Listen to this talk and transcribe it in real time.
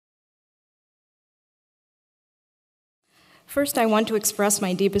First, I want to express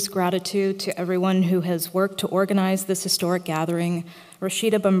my deepest gratitude to everyone who has worked to organize this historic gathering: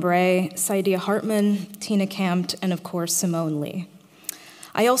 Rashida Bambray, Saidia Hartman, Tina Kampt, and of course, Simone Leigh.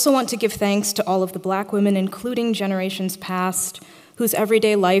 I also want to give thanks to all of the Black women, including generations past, whose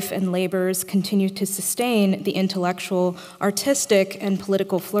everyday life and labors continue to sustain the intellectual, artistic, and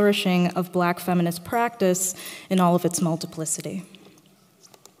political flourishing of Black feminist practice in all of its multiplicity.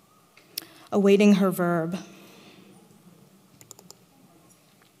 Awaiting her verb.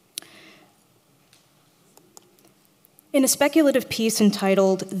 In a speculative piece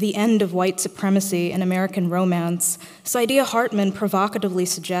entitled "The End of White Supremacy in American Romance," Saidia Hartman provocatively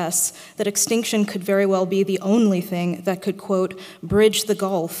suggests that extinction could very well be the only thing that could, quote, bridge the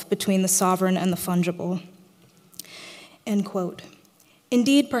gulf between the sovereign and the fungible, end quote.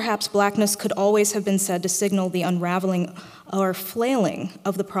 Indeed, perhaps Blackness could always have been said to signal the unraveling or flailing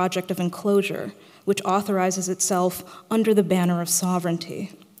of the project of enclosure, which authorizes itself under the banner of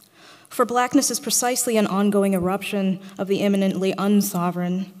sovereignty. For Blackness is precisely an ongoing eruption of the imminently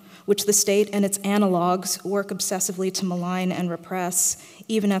unsovereign, which the state and its analogs work obsessively to malign and repress,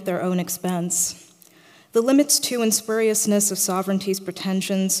 even at their own expense. The limits to and spuriousness of sovereignty's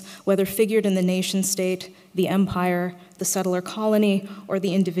pretensions, whether figured in the nation-state, the empire, the settler colony, or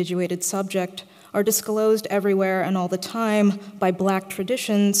the individuated subject, are disclosed everywhere and all the time by Black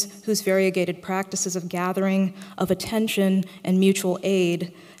traditions whose variegated practices of gathering, of attention, and mutual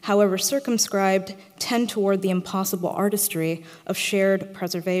aid, however circumscribed, tend toward the impossible artistry of shared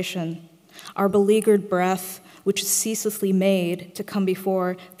preservation. Our beleaguered breath, which is ceaselessly made to come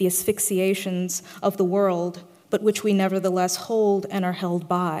before the asphyxiations of the world, but which we nevertheless hold and are held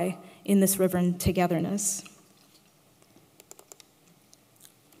by in this riverine togetherness.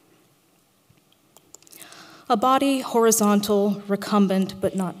 A body horizontal, recumbent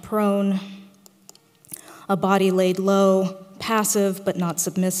but not prone. A body laid low, passive but not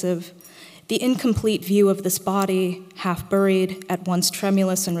submissive. The incomplete view of this body, half buried, at once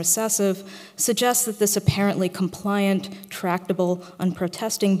tremulous and recessive, suggests that this apparently compliant, tractable,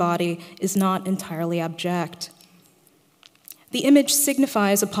 unprotesting body is not entirely abject. The image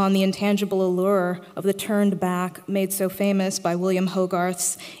signifies upon the intangible allure of the turned back made so famous by William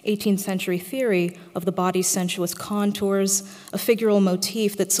Hogarth's 18th century theory of the body's sensuous contours, a figural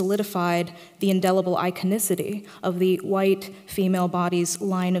motif that solidified the indelible iconicity of the white female body's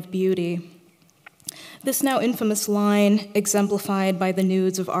line of beauty. This now infamous line, exemplified by the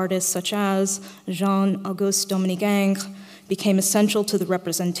nudes of artists such as Jean-Auguste Dominique Ingres, became essential to the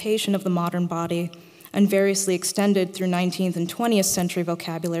representation of the modern body and variously extended through 19th and 20th century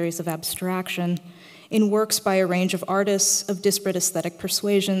vocabularies of abstraction in works by a range of artists of disparate aesthetic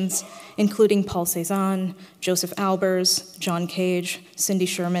persuasions, including Paul Cézanne, Joseph Albers, John Cage, Cindy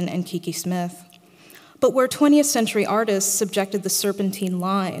Sherman, and Kiki Smith. But where 20th century artists subjected the serpentine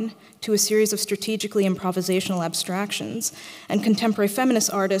line to a series of strategically improvisational abstractions, and contemporary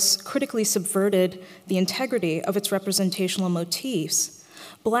feminist artists critically subverted the integrity of its representational motifs,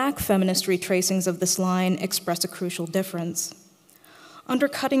 Black feminist retracings of this line express a crucial difference.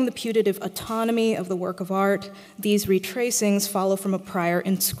 Undercutting the putative autonomy of the work of art, these retracings follow from a prior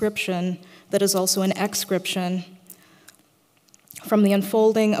inscription that is also an exscription from the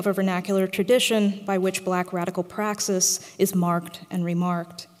unfolding of a vernacular tradition by which Black radical praxis is marked and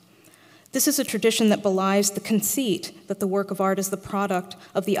remarked. This is a tradition that belies the conceit that the work of art is the product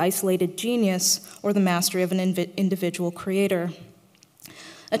of the isolated genius or the mastery of an individual creator.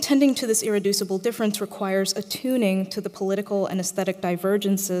 Attending to this irreducible difference requires attuning to the political and aesthetic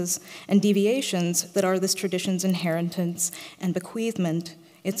divergences and deviations that are this tradition's inheritance and bequeathment,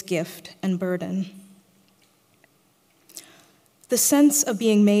 its gift and burden. The sense of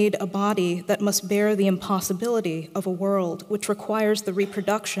being made a body that must bear the impossibility of a world which requires the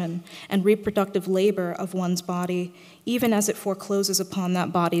reproduction and reproductive labor of one's body, even as it forecloses upon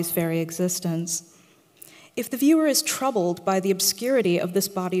that body's very existence. If the viewer is troubled by the obscurity of this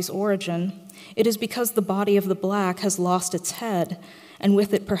body's origin, it is because the body of the Black has lost its head, and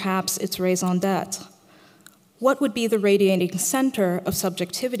with it perhaps its raison d'etre. What would be the radiating center of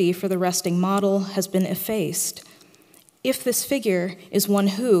subjectivity for the resting model has been effaced. If this figure is one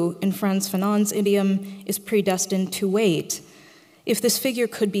who, in Frantz Fanon's idiom, is predestined to wait, if this figure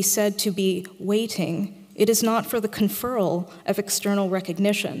could be said to be waiting, it is not for the conferral of external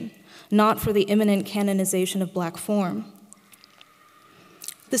recognition, not for the imminent canonization of Black form.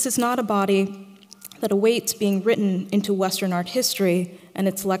 This is not a body that awaits being written into Western art history and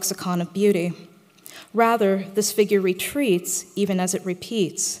its lexicon of beauty. Rather, this figure retreats even as it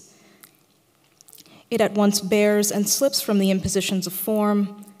repeats. It at once bears and slips from the impositions of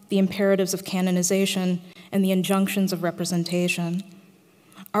form, the imperatives of canonization, and the injunctions of representation.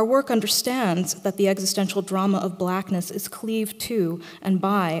 Our work understands that the existential drama of Blackness is cleaved to and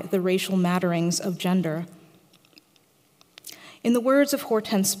by the racial matterings of gender. In the words of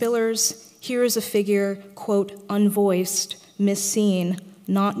Hortense Spillers, here is a figure, quote, unvoiced, misseen,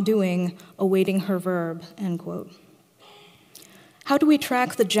 not doing, awaiting her verb, end quote. How do we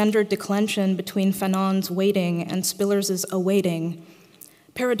track the gendered declension between Fanon's waiting and Spillers' awaiting?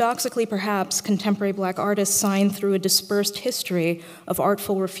 Paradoxically, perhaps, contemporary Black artists sign through a dispersed history of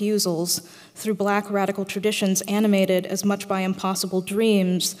artful refusals, through Black radical traditions animated as much by impossible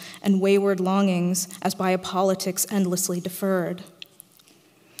dreams and wayward longings as by a politics endlessly deferred.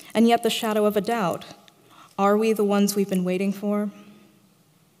 And yet the shadow of a doubt, are we the ones we've been waiting for?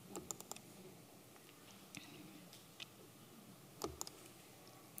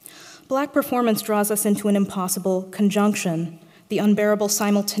 Black performance draws us into an impossible conjunction, the unbearable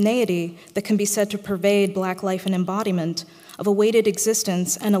simultaneity that can be said to pervade Black life and embodiment of a weighted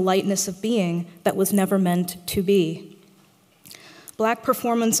existence and a lightness of being that was never meant to be. Black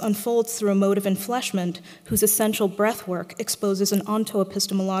performance unfolds through a mode of enfleshment whose essential breathwork exposes an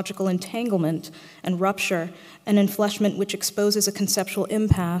onto-epistemological entanglement and rupture, an enfleshment which exposes a conceptual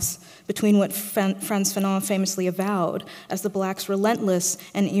impasse between what Frantz Fanon famously avowed as the Black's relentless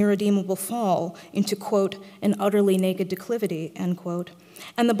and irredeemable fall into, quote, an utterly naked declivity, end quote,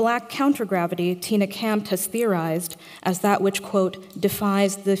 and the Black countergravity Tina Kampt has theorized as that which, quote,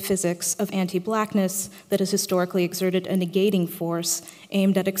 defies the physics of anti-Blackness that has historically exerted a negating force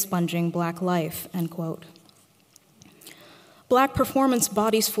aimed at expunging Black life, end quote. Black performance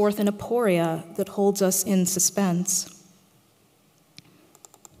bodies forth an aporia that holds us in suspense.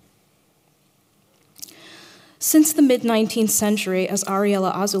 Since the mid-19th century, as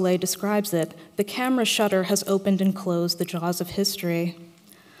Ariella Azoulay describes it, the camera shutter has opened and closed the jaws of history.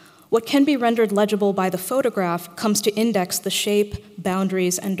 What can be rendered legible by the photograph comes to index the shape,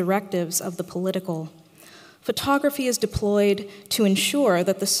 boundaries, and directives of the political. Photography is deployed to ensure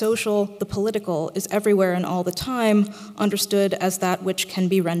that the social, the political, is everywhere and all the time understood as that which can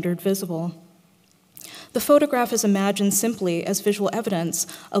be rendered visible. The photograph is imagined simply as visual evidence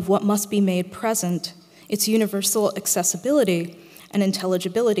of what must be made present, its universal accessibility and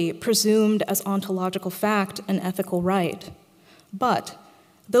intelligibility presumed as ontological fact and ethical right. But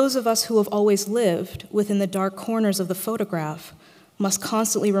those of us who have always lived within the dark corners of the photograph must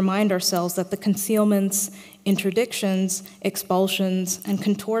constantly remind ourselves that the concealments, interdictions, expulsions, and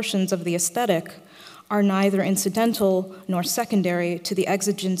contortions of the aesthetic are neither incidental nor secondary to the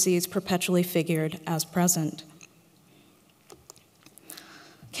exigencies perpetually figured as present.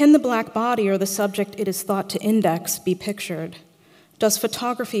 Can the Black body or the subject it is thought to index be pictured? Does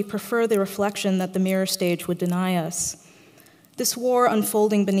photography prefer the reflection that the mirror stage would deny us? This war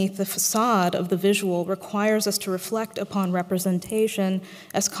unfolding beneath the facade of the visual requires us to reflect upon representation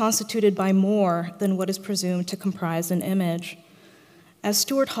as constituted by more than what is presumed to comprise an image. As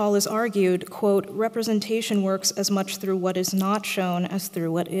Stuart Hall has argued, quote, representation works as much through what is not shown as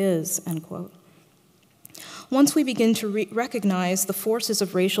through what is, end quote. Once we begin to recognize the forces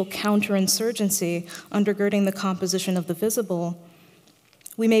of racial counterinsurgency undergirding the composition of the visible,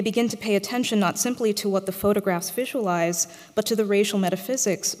 we may begin to pay attention not simply to what the photographs visualize, but to the racial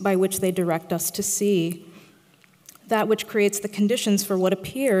metaphysics by which they direct us to see, that which creates the conditions for what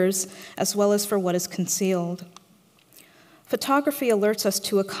appears as well as for what is concealed. Photography alerts us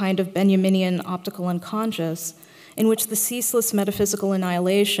to a kind of Benjaminian optical unconscious, in which the ceaseless metaphysical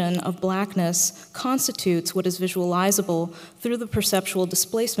annihilation of Blackness constitutes what is visualizable through the perceptual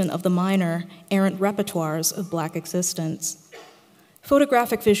displacement of the minor, errant repertoires of Black existence.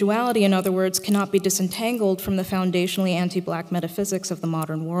 Photographic visuality, in other words, cannot be disentangled from the foundationally anti-Black metaphysics of the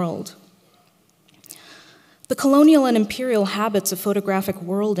modern world. The colonial and imperial habits of photographic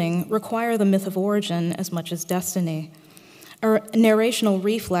worlding require the myth of origin as much as destiny, a narrational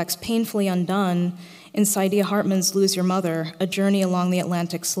reflex painfully undone in Saidiya Hartman's Lose Your Mother, A Journey Along the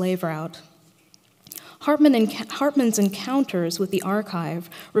Atlantic Slave Route. Hartman's encounters with the archive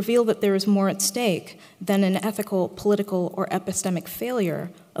reveal that there is more at stake than an ethical, political, or epistemic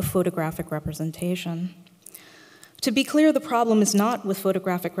failure of photographic representation. To be clear, the problem is not with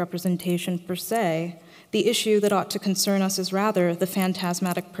photographic representation per se. The issue that ought to concern us is rather the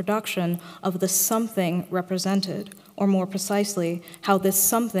phantasmatic production of the something represented, or more precisely, how this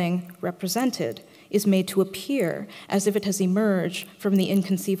something represented is made to appear as if it has emerged from the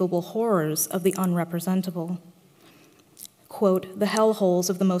inconceivable horrors of the unrepresentable. Quote, the hellholes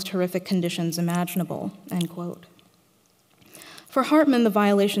of the most horrific conditions imaginable, end quote. For Hartman, the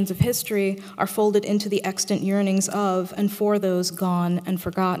violations of history are folded into the extant yearnings of and for those gone and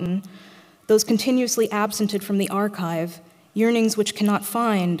forgotten. those continuously absented from the archive, yearnings which cannot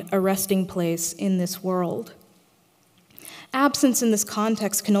find a resting place in this world. Absence in this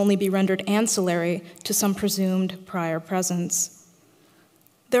context can only be rendered ancillary to some presumed prior presence.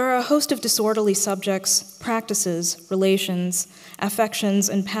 There are a host of disorderly subjects, practices, relations, affections,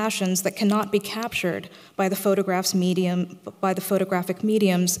 and passions that cannot be captured by the photographic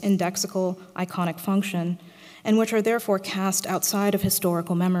medium's indexical, iconic function, and which are therefore cast outside of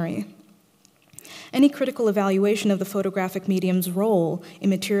historical memory. Any critical evaluation of the photographic medium's role in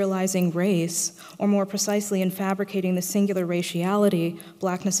materializing race, or more precisely in fabricating the singular raciality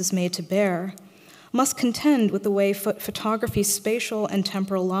blackness is made to bear, must contend with the way photography's spatial and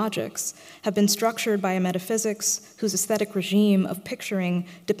temporal logics have been structured by a metaphysics whose aesthetic regime of picturing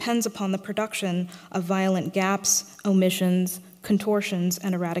depends upon the production of violent gaps, omissions, contortions,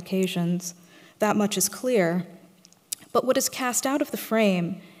 and eradications. That much is clear. But what is cast out of the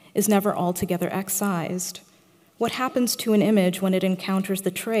frame is never altogether excised. What happens to an image when it encounters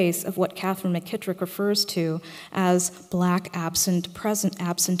the trace of what Catherine McKittrick refers to as black absented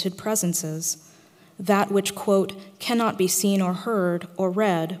presences? That which, quote, cannot be seen or heard or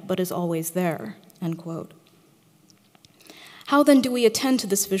read, but is always there, end quote. How then do we attend to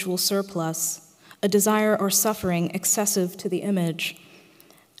this visual surplus, a desire or suffering excessive to the image,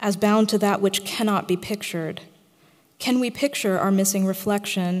 as bound to that which cannot be pictured? Can we picture our missing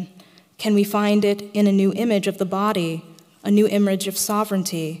reflection? Can we find it in a new image of the body, a new image of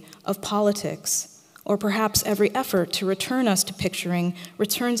sovereignty, of politics? Or perhaps every effort to return us to picturing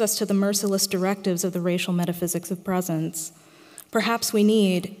returns us to the merciless directives of the racial metaphysics of presence. Perhaps we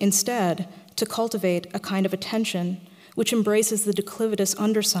need, instead, to cultivate a kind of attention which embraces the declivitous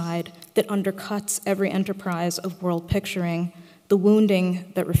underside that undercuts every enterprise of world picturing, the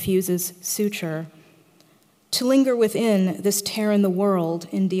wounding that refuses suture. To linger within this tear in the world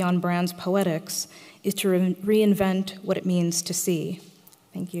in Dion Brand's poetics is to reinvent what it means to see.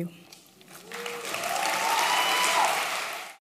 Thank you.